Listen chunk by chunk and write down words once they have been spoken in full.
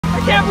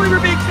I can't believe we're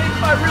being chased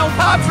by real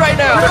cops right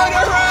now. We're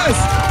under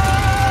arrest.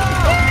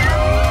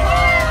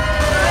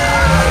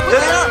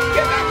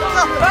 Get back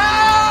on.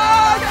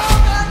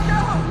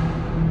 Go.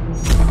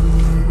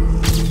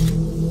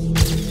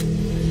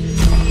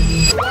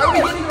 Are we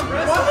getting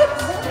arrested?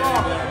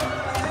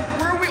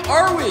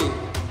 Where are we?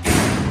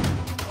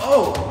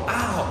 Oh,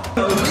 ow.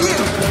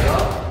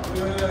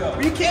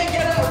 We can't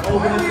get out.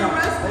 Why are we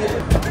arrested?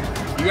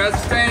 You guys are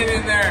staying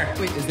in there.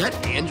 Wait, is that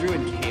Andrew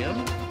and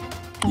Cam?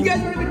 You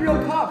guys aren't even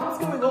real cops. What's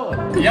going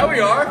on? Yeah,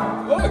 we are.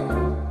 Look,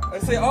 I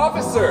say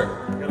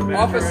officer.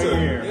 Officer.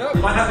 Right yep.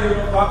 We might have to go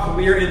to cops, but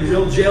we are in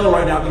real jail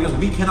right now because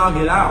we cannot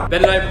get out.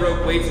 Ben and I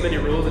broke way too many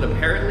rules, and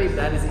apparently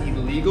that is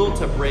illegal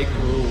to break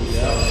rules.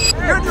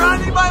 Yeah. You're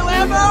driving my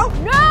Lambo?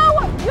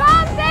 No,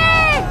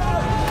 jumping!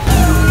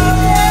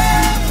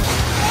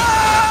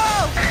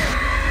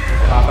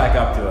 Pop back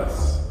up to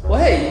us. Well,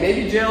 hey,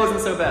 maybe jail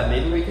isn't so bad.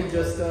 Maybe we can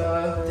just,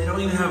 They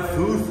don't even have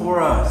food for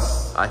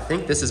us. I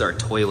think this is our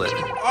toilet.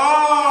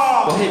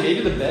 Oh! Well, hey, maybe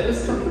the bed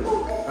is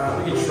comfortable?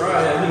 We can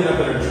try. I think I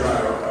better try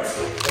real quick.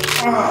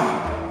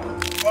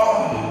 Oh,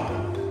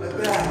 my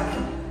back.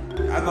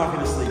 I'm not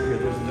gonna sleep here.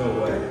 There's no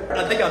way.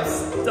 I think I'm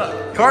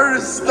stuck.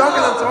 Carter's stuck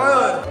in the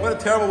toilet. What a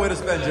terrible way to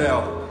spend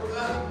jail.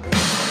 Keep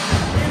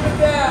it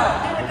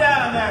down. Keep it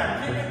down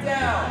there. Keep it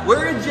down.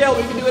 We're in jail.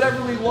 We can do whatever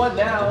we want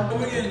now.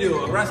 What are we gonna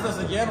do? Arrest us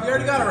again? We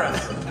already got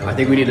arrested. I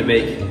think we need to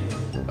make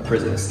a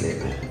prison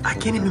escape. I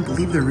can't even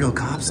believe they're real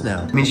cops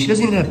now. I mean, she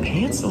doesn't even have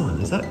pants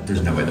on. Is that?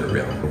 There's no way they're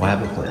real. Well, I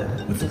have a plan.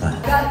 What's the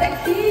plan? Got the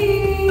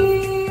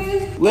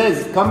keys!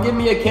 Liz, come give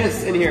me a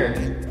kiss in here.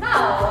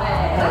 No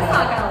way, that's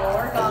not gonna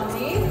work on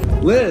me.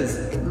 Liz,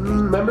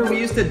 remember we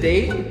used to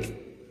date?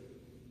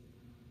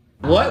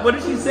 What? What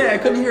did she say? I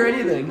couldn't hear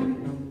anything.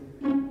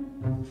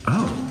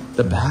 Oh,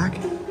 the bag?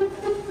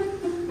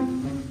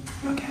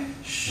 Okay,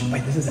 shh.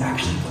 Wait, this is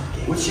actually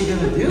working. What's she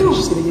gonna do?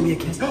 She's gonna give me a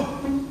kiss. Oh,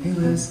 hey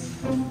Liz.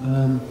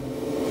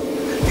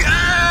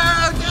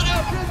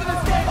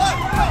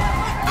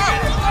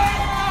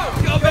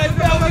 Go back,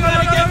 go, we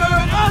gotta get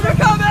moving. Oh, they're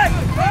coming!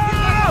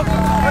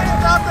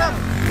 Stop them!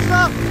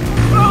 Stop!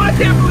 Oh, I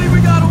can't believe we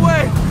got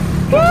away!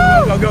 Woo!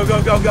 Go, go,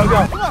 go, go, go,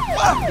 go!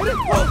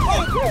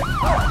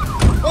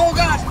 Oh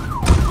gosh!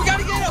 We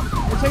gotta get them!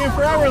 We're taking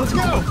forever. Let's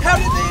go. How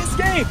did they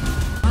escape?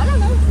 I don't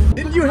know.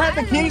 Didn't you have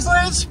the keys,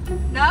 Liz?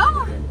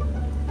 No?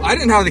 I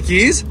didn't have the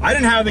keys. I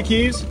didn't have the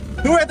keys.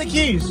 Who had the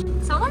keys?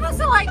 Someone must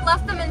have like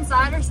left them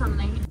inside or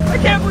something. I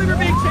can't believe we're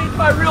being chased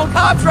by real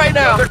cops right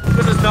now!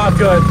 This is not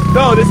good.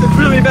 No, this is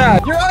really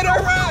bad. You're under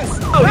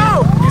arrest.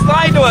 No! He's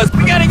lying to us.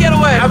 We gotta get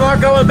away. I'm not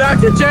going back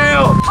to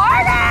jail.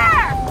 Harder!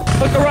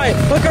 Look right.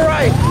 Look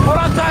right. Hold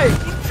on tight.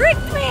 You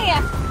tricked me!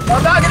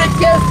 I'm not gonna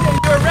kiss you.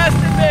 You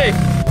arrested me.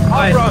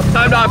 Alright,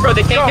 time to off-road.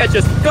 They can't catch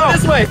us. Go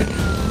this way.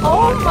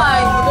 Oh my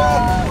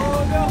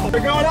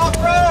We're going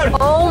off-road.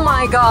 Oh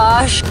my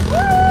gosh.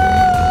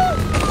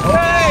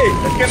 Hey,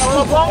 it's getting a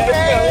little bumpy.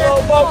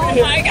 Oh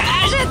my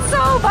gosh, it's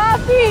so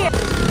bumpy!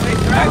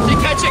 They're actually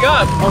catching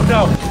up. Oh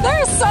no.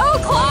 They're so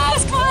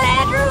close! Come on,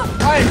 Andrew!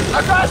 Alright,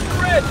 across the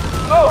bridge.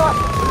 Oh.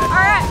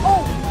 Alright,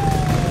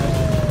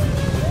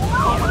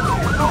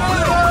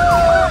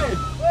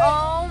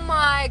 oh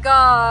my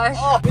gosh.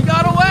 Oh, we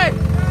got away.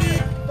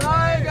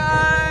 Bye,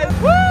 guys.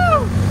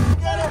 Woo!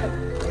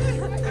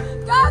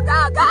 Go,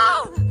 go,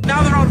 go!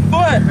 Now they're on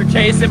foot. They're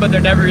chasing, but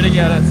they're never gonna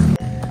get us.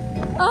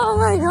 Oh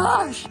my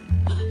gosh.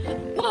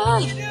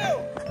 We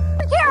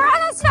can't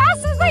run as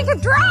fast as they can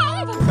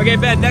drive! Okay,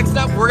 Ben, next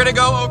up, we're gonna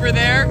go over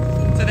there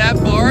to that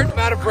board. I'm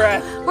out of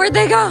breath. Where'd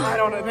they go? I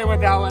don't know. They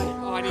went that way.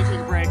 Oh, I need to take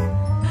a break.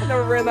 I've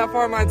never ran that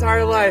far in my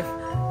entire life.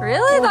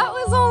 Really? That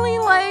was only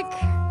like,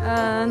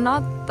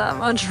 not that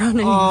much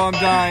running. Oh, I'm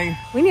dying.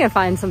 We need to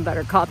find some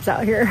better cops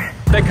out here.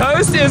 The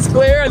coast is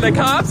clear and the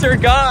cops are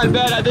gone.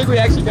 Ben, I think we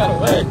actually got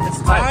away.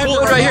 It's time. Pull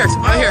it right here.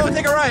 Right here.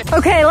 Take a right.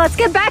 Okay, let's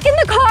get back in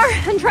the car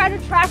and try to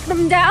track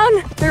them down.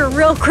 They're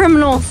real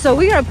criminals, so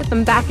we gotta put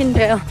them back in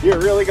jail. You're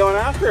really going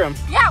after him.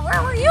 Yeah,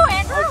 where were you,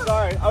 Andrew? I'm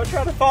sorry. I was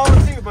trying to follow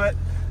him too, but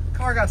the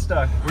car got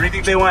stuck. Where do you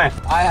think they went?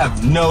 I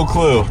have no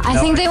clue. I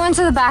think they went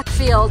to the back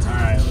field. All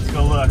right, let's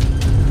go look.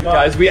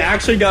 Guys, we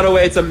actually got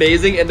away. It's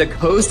amazing, and the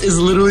coast is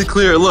literally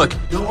clear. Look.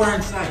 Nowhere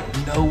in sight.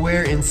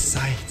 Nowhere in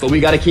sight. But we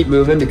gotta keep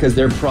moving because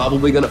they're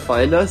probably gonna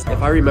find us.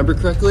 If I remember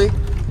correctly,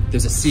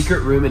 there's a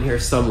secret room in here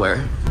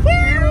somewhere.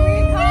 Here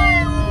we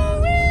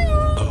come!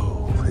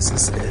 Oh, this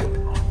is it.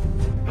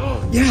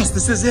 Yes,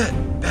 this is it.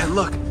 Ben,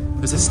 look.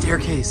 There's a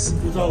staircase.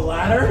 There's a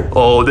ladder?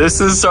 Oh,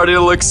 this is starting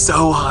to look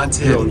so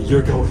haunted. Yo,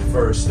 you're going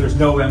first. There's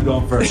no way I'm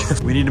going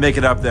first. We need to make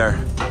it up there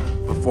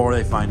before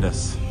they find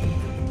us.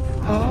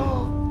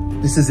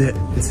 This is it.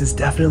 This is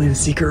definitely the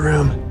secret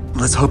room.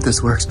 Let's hope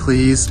this works,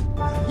 please.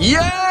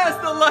 Yes,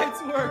 the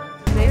lights work.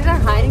 Maybe they're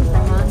hiding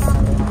from us.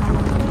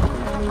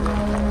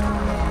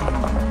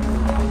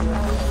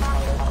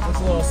 Looks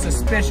a little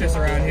suspicious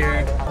around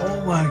here.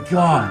 Oh my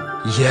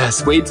God.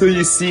 Yes, wait till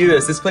you see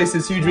this. This place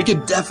is huge. We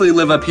could definitely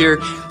live up here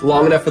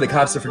long enough for the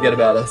cops to forget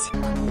about us.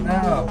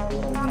 No.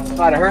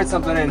 Thought I heard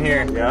something in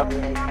here. Yep.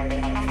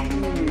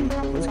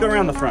 Let's go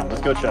around the front.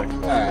 Let's go check. All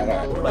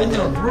right. Right in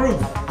the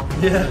roof.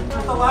 Yeah.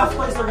 That's the last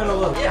place they're gonna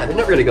look. Yeah, they're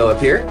never gonna go up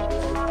here.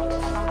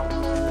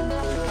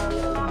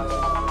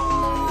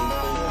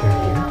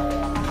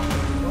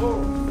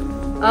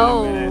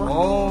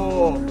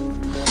 Oh.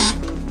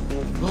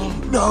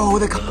 No,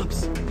 the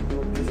cops.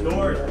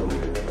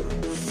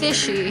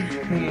 Fishy.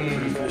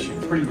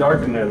 It's pretty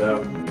dark in there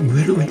though.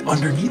 Literally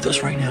underneath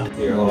us right now.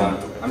 Here, hold on.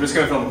 I'm just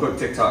gonna film a quick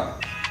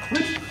TikTok.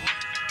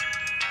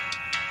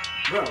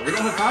 Bro, we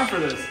don't have time for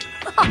this.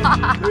 We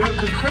have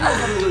the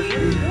criminals on the loose.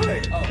 What are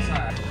you doing? Oh,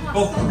 sorry.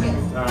 What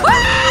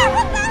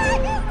the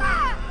heck is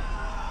that?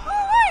 Oh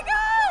my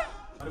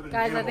god!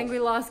 Guys, I think we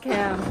lost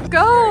Cam.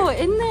 Go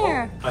in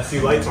there. I see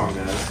lights on,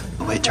 guys.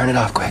 Wait, turn it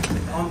off quick.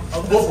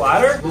 This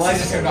ladder? The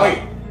lights are turned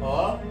Wait.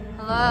 off.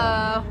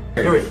 Hello.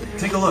 Here, wait,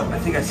 take a look. I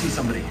think I see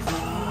somebody.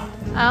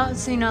 I don't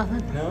see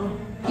nothing. No?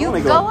 You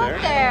wanna go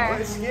up there.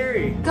 It's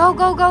scary. Go,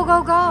 go, go,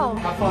 go, go.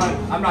 Have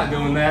fun. I'm not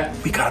doing that.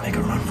 We gotta make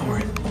a run for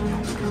it.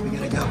 We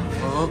gotta go.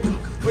 Oh,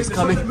 he's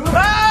coming.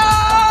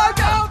 Ah!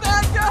 Go,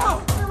 man,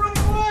 go! They're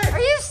running away! Are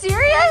you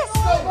serious?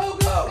 Go, go,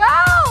 go!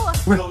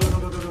 Go!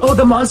 Oh,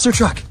 the monster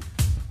truck.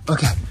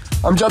 Okay,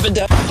 I'm jumping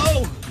down.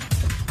 Oh!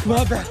 Come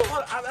on, back.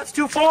 That's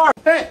too far.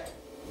 Hey!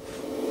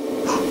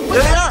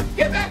 There they are.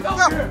 Get back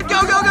over here!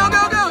 Go, go, go,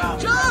 go, go!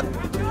 Jump!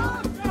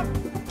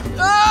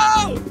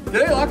 Oh! Did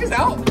they lock us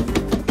out?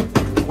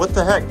 What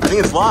the heck? I think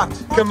it's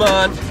locked. Come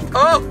on.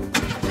 Oh!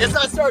 It's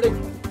not starting.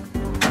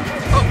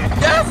 Oh,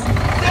 yes!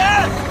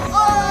 Yes!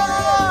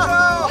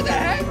 Oh! What the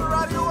heck? We're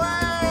running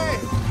away!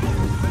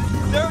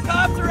 There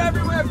cops are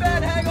everywhere,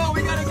 Ben. Hang on,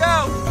 we gotta go.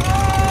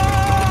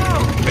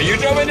 Oh! Are you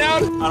jumping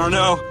down? I don't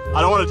know.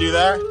 I don't want to do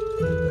that.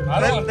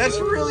 That's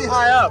really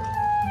high up.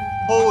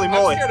 Holy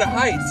moly. I'm scared of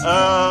heights.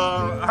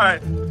 All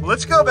right.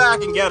 Let's go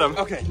back and get them.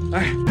 Okay.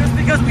 Just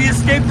because we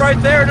escaped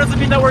right there doesn't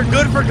mean that we're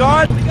good for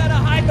God. We gotta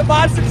hide the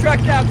monster truck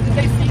now, because if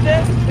they see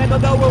this, then they'll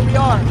know where we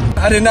are.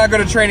 I did not go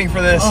to training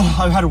for this. Oh,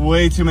 I've had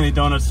way too many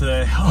donuts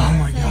today. Oh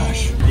my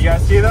gosh. You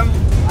guys see them?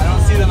 I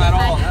don't see them at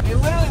all. They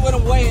literally went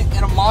away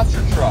in a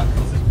monster truck.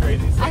 This is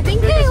crazy. It's I like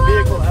think the they biggest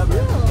will. vehicle ever.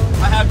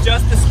 I have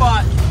just the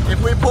spot.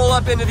 If we pull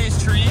up into these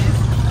trees,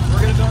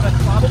 we're gonna be able to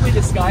probably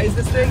disguise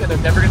this thing, and they're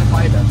never gonna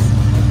find us.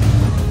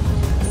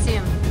 I see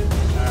him.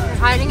 They're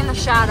hiding in the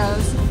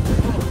shadows.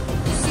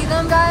 You see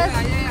them, guys?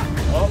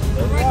 Oh,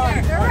 there we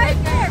are. They're right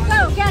there.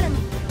 Go, get him.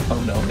 Oh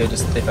no, they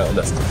found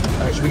us. All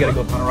right, so we gotta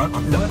go run.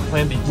 No,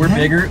 plan B. We're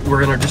bigger. We're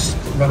gonna just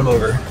run them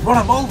over. Run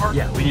them over.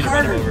 Yeah, we need to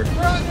run them over.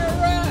 We're under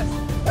arrest!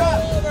 Pull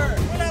over!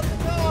 Get out the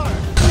car!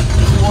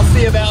 We'll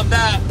see about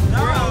that. We're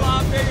a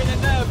lot bigger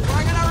than them.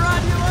 We're gonna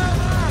run you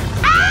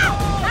over! Ah!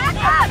 Back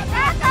up!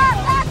 Back up!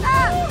 Back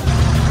up!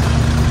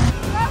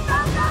 Go, go,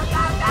 go,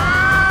 go, go!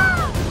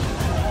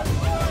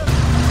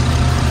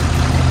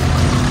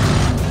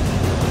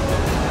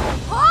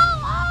 Pull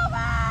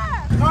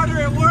over! Carter,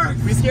 it worked.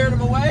 We scared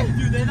them away.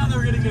 Dude, they thought they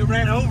were gonna get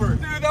ran over.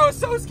 Dude, that was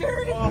so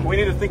scary. We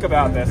need to think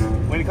about this.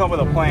 We need to come up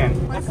with a plan.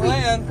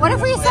 Plan. What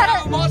if we They set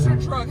have a it? monster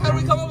truck. How do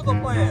we come up with a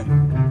plan?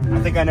 I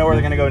think I know where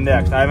they're gonna go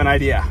next. I have an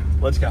idea.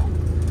 Let's go. All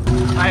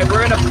right,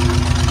 we're gonna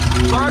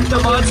park the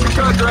monster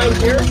truck right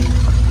here.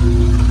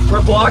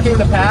 We're blocking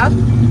the path,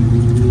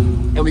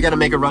 and we gotta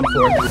make a run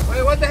for it.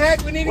 Wait, what the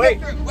heck? We need to get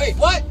through. Wait,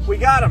 what? We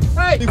got him.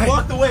 Hey, We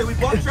blocked the way. We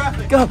blocked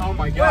traffic. go. Oh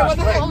my Wait, gosh. what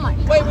the heck? Oh my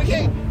God. Wait, we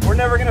can't. We're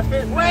never gonna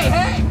fit. Wait,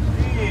 hey!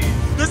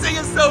 This thing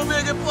is so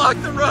big it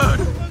blocked the road.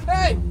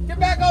 Hey, get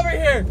back over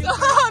here.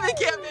 Oh, they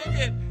can't make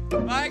it.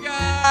 Bye,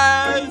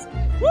 guys.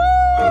 Woo!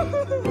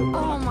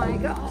 Oh my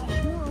gosh,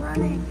 we're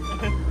running.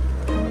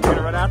 You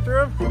gonna run after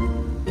him?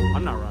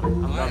 I'm not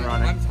running. I'm done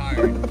running. I'm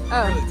tired.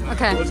 Oh,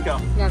 okay. Let's go.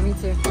 Yeah, me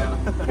too.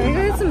 Can we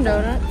go get some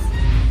donuts?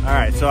 All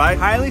right, so I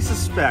highly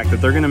suspect that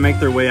they're gonna make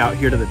their way out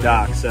here to the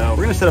dock. So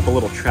we're gonna set up a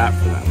little trap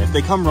for them. If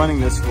they come running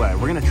this way,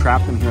 we're gonna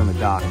trap them here on the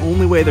dock.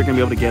 Only way they're gonna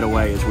be able to get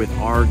away is with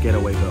our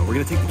getaway boat. We're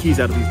gonna take the keys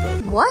out of these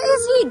boats. What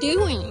is he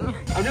doing?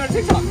 I'm doing a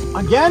TikTok.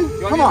 Again?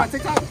 You Come want on. to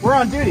do my TikTok? We're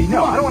on duty.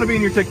 No, I don't want to be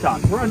in your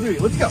TikTok. We're on duty.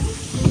 Let's go.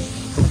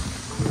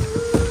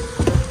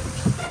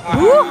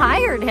 Who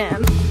hired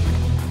him?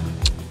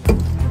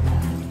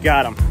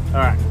 Got him. All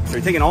right, so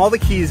we're taking all the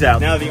keys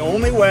out. Now the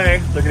only way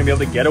they're gonna be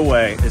able to get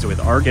away is with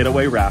our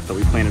getaway raft that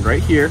we planted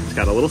right here. It's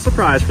got a little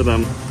surprise for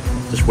them.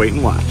 Just wait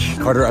and watch.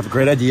 Carter, I have a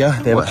great idea.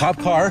 They have a cop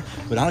car,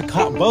 but not a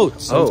cop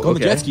boat. So let's go on the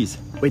jet skis.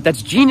 Wait,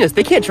 that's genius.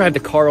 They can't drive the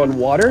car on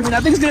water.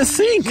 That thing's gonna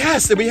sink.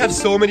 Yes, and we have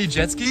so many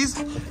jet skis.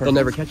 They'll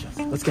never catch us.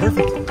 Let's get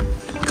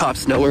perfect.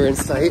 Cops nowhere in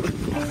sight.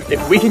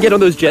 If we can get on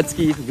those jet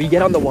skis, we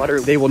get on the water,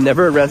 they will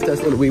never arrest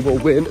us and we will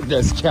win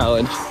this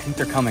challenge. I think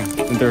they're coming.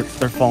 I think they're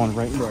falling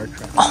right into our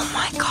trap. Oh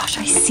my gosh,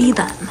 I see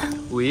them.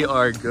 We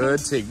are good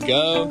to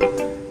go.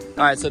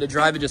 All right, so to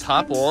drive it, just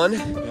hop on.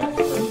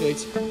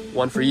 Perfect.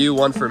 One for you,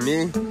 one for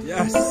me.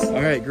 Yes.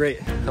 All right,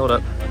 great. Hold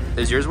up.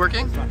 Is yours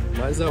working?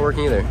 Why is that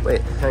working either?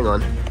 Wait, hang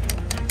on.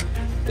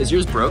 Is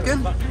yours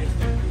broken?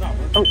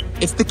 Oh,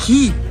 it's the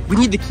key. We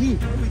need the key.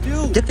 What do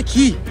we do? Get the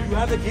key. You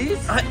have the keys?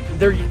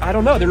 I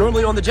don't know. They're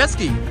normally on the jet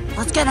ski.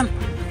 Let's get him.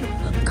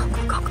 Go,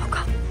 go, go, go,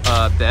 go.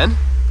 Ben?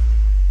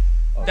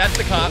 That's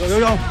the cops.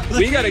 No.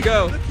 We gotta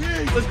go.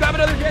 Let's grab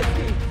another jet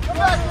ski. Come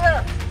back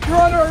here. You're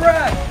under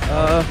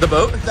arrest. The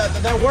boat?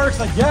 That works,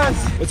 I guess.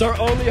 It's our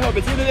only hope.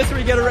 It's either this or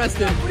we get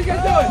arrested. What are you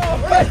guys doing?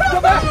 Hey,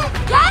 come back!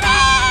 Get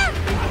him!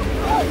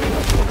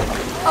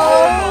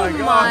 Oh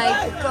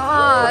my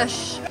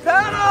gosh.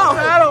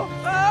 Paddle!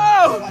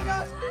 Oh!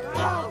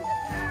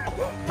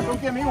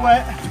 Don't get me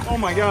wet. Oh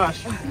my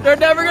gosh. They're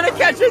never gonna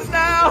catch us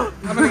now!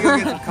 I'm gonna go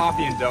get some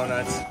coffee and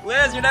donuts.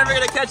 Liz, you're never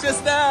gonna catch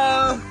us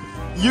now!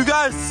 You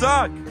guys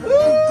suck.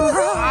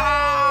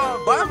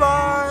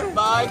 Bye-bye.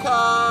 Bye,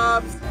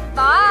 cops!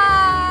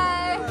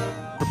 Bye.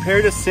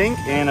 Prepare to sink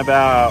in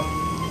about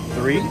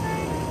 3,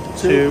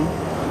 2,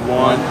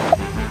 1.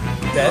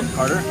 Dead?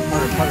 Carter.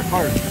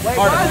 Wait,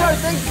 why is our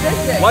thing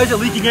sinking? Why is it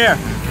leaking air?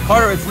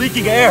 Carter, it's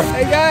leaking air.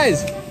 Hey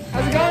guys,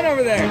 how's it going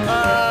over there?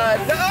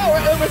 No,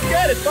 it was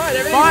good. It's fine.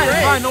 Everything's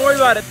great. Fine, don't worry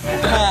about it.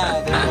 There's no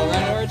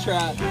right over a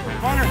trap.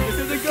 Connor, this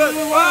isn't good.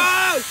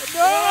 Whoa!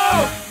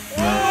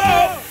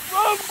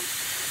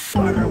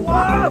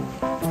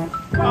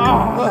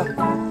 Oh,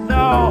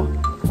 no.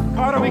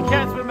 Connor, we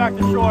can't swim back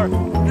to shore.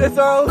 It's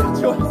our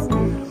only choice.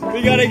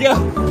 We gotta go.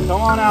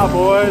 Come on out,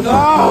 boys.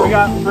 No. We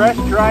got fresh,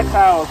 dry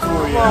towels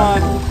for you.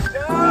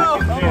 Come on.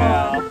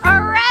 Yeah.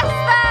 Arrest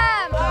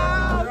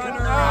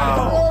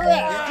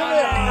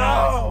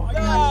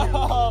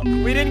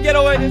them! We didn't get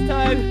away this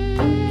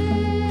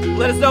time.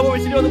 Let us know what we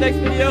should do in the next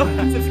video.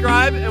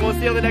 Subscribe, and we'll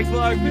see you on the next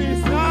vlog.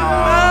 Peace.